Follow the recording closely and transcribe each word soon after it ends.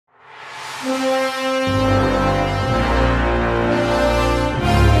GTA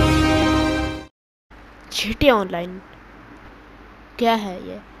online क्या है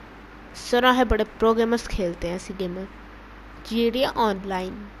ये? सुना है बड़े प्रो गेमर्स खेलते हैं ऐसी गेम में। GTA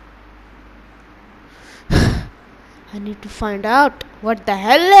online. I need to find out what the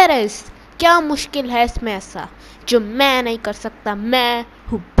hell it is। क्या मुश्किल है इसमें ऐसा जो मैं नहीं कर सकता? मैं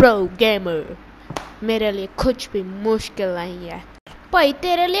हूँ प्रो गेमर, मेरे लिए कुछ भी मुश्किल नहीं है। भाई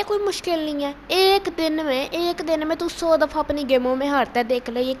तेरे लिए कोई मुश्किल नहीं है। एक दिन में तू 100 दफा अपनी गेमों में हारता है। देख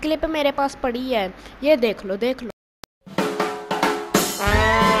ले, ये क्लिप मेरे पास पड़ी है, ये देख लो देख लो।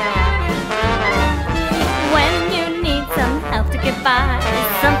 When you need some help to get by,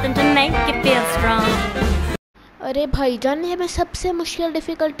 something to make you feel strong। अरे भाईजान, ये मैं सबसे मुश्किल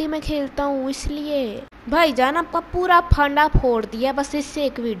डिफिकल्टी में खेलता हूँ, इसलिए भाईजान आपका पूरा फंडा फोड़ दिया बस इससे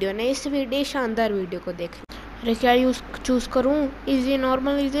एक वीडियो ने। इस वीडियो शानदार वीडियो को देख। अरे क्या चूज़ करूँ? Easy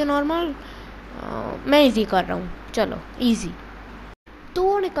normal, easy normal. मैं इजी कर रहा हूँ, चलो इजी।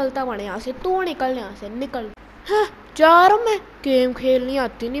 तू निकलता बने यहाँ से, तू निकल यहाँ से, निकल। हाँ जा रहा हूँ मैं, गेम खेलनी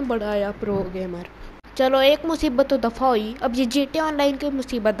आती नहीं, बड़ा या प्रो गेमर। चलो एक मुसीबत तो दफ़ा हुई, अब ये GTA ऑनलाइन की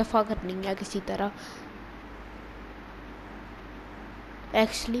मुसीबत दफ़ा करनी है किसी तरह।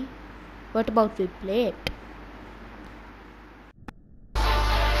 Actually, what about we play it?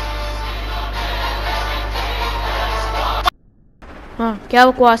 हाँ क्या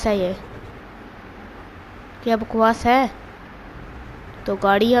बकवास है ये? क्या बकवास है? तो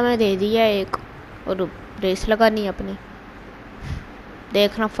गाड़ी हमें दे दी है एक और रेस लगानी है अपनी।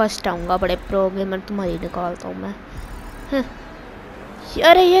 देखना फर्स्ट आऊँगा, बड़े प्रो गेमर तुम्हारी निकालता हूँ मैं।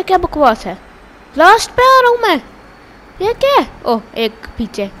 अरे ये क्या बकवास है? लास्ट पे आ रहा हूँ मैं, ये क्या है? ओह एक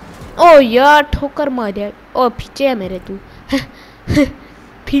पीछे, ओ यार ठोकर मारे। ओ पीछे है मेरे तू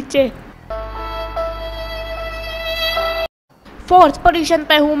पीछे। फोर्थ पोजीशन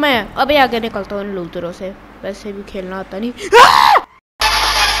पे हूँ मैं। अबे आगे निकलता हूँ इन लूजरों से, वैसे भी खेलना आता नहीं।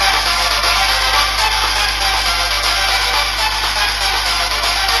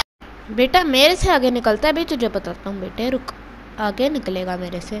 बेटा मेरे से आगे निकलता है भी, तुझे बताता हूँ बेटे, रुक। आगे निकलेगा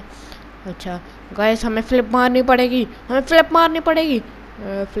मेरे से। अच्छा गाइस, हमें फ्लिप मारनी पड़ेगी, हमें फ्लिप मारनी पड़ेगी।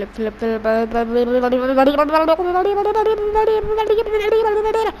 Flip flip flip.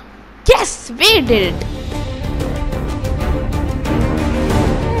 Yes we did it.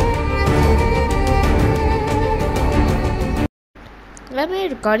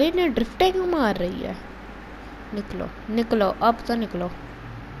 मेरी गाड़ी ने ड्रिफ्टिंग क्यों मार रही है? निकलो निकलो, अब तो निकलो।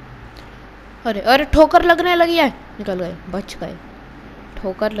 अरे अरे ठोकर लगने लगी है, निकल गए, बच गए।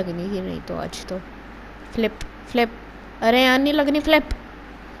 ठोकर लगनी थी नहीं तो आज तो। फ्लिप फ्लिप, अरे यहाँ नहीं लगनी फ्लिप।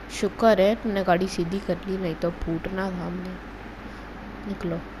 शुक्र है तुमने गाड़ी सीधी कर ली, नहीं तो फूटना था हमने।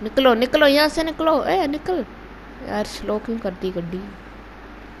 निकलो निकलो निकलो यहाँ से, निकलो। ए निकल यार, स्लो क्यों करती गाड़ी?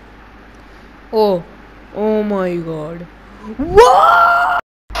 ओ oh my God,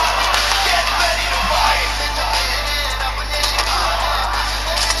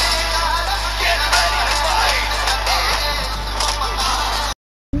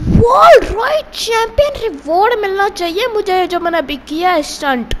 world ride champion reward मिलना चाहिए मुझे, जो मैंने अभी किया है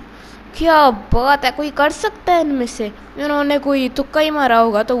स्टंट। क्या बात है, कोई कर सकता है इनमें से? इन्होंने कोई तुक्का ही मारा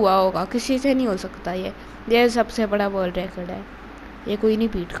होगा तो हुआ होगा, किसी से नहीं हो सकता ये सबसे बड़ा वर्ल्ड रिकॉर्ड है, ये कोई नहीं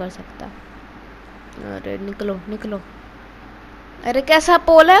बीट कर सकता। अरे निकलो निकलो। अरे कैसा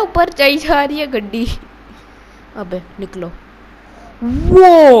पोल है, ऊपर चढ़ी जा रही है गड्डी। अबे निकलो।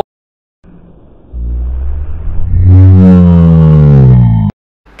 वो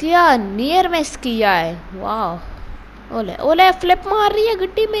क्या नियर मिस किया है, वाह। ओले ओले फ्लिप मार रही है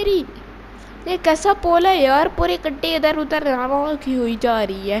गड्डी मेरी। ये कैसा पोल है यार, पूरी गड्डी इधर उधर की हुई जा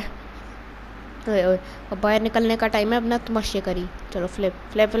रही है। ओए ओए, अब बाहर निकलने का टाइम है, अपना तमाशे करी। चलो flip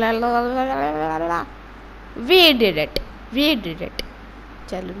flip. We did it, we did it.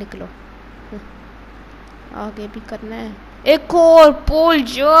 चलो निकलो, आगे भी करना है। एक और पोल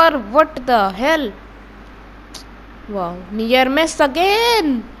यार, व्हाट द हेल। वाह, नियर मिस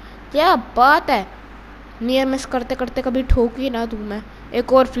अगेन, क्या बात है। नियर मिस करते करते कभी ठोकी ना तू मैं।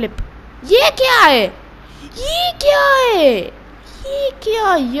 एक और फ्लिप। ये क्या है, ये क्या है, ये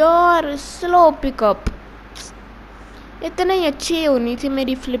क्या यार, स्लो पिकअप। इतनी ही अच्छी होनी थी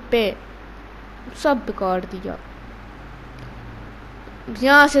मेरी फ्लिप पे, सब बिगाड़ दिया।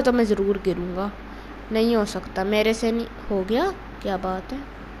 यहाँ से तो मैं ज़रूर गिरूंगा, नहीं हो सकता मेरे से, नहीं हो गया। क्या बात है,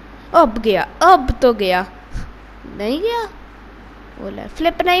 अब गया, अब तो गया। नहीं गया, बोला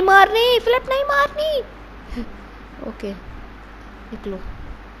फ्लिप नहीं मारनी, फ्लिप नहीं मारनी। ओके निकलो।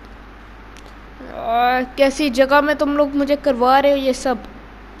 कैसी जगह में तुम लोग मुझे करवा रहे हो ये सब?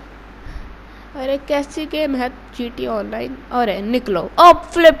 अरे कैसी गेम है जीटी ऑनलाइन। अरे निकलो अब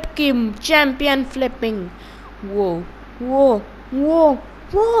फ्लिप की चैंपियन फ्लिपिंग। वो वो वो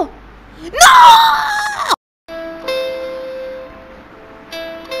वो नो।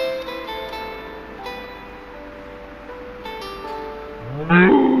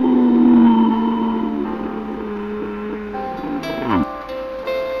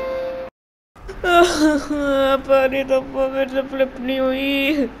 पानी तो मेरे से फ्लिप नहीं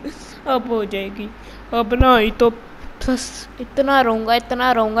हुई। अब हो जाएगी। अब ना ही तो बस इतना रहूँगा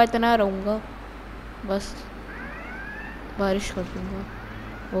इतना रहूँगा इतना रहूँगा बस बारिश कर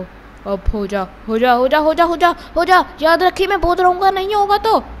दूंगा। ओ अब हो जा हो जा हो जा हो जा हो जा हो जा। याद रखी मैं बहुत रहूँगा नहीं होगा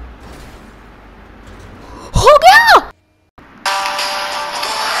तो हो गया।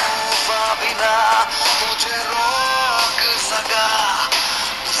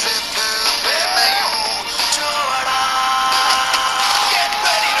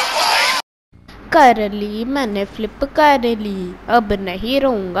 कर ली मैंने फ्लिप कर ली। अब नहीं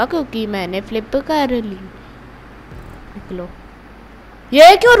रहूंगा क्योंकि मैंने फ्लिप कर ली। निकलो।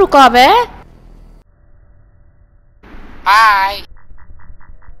 ये क्यों रुका वे? हाय।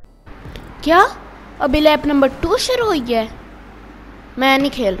 क्या अभी लैप नंबर 2 शुरू हुई है? मैं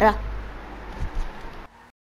नहीं खेल रहा।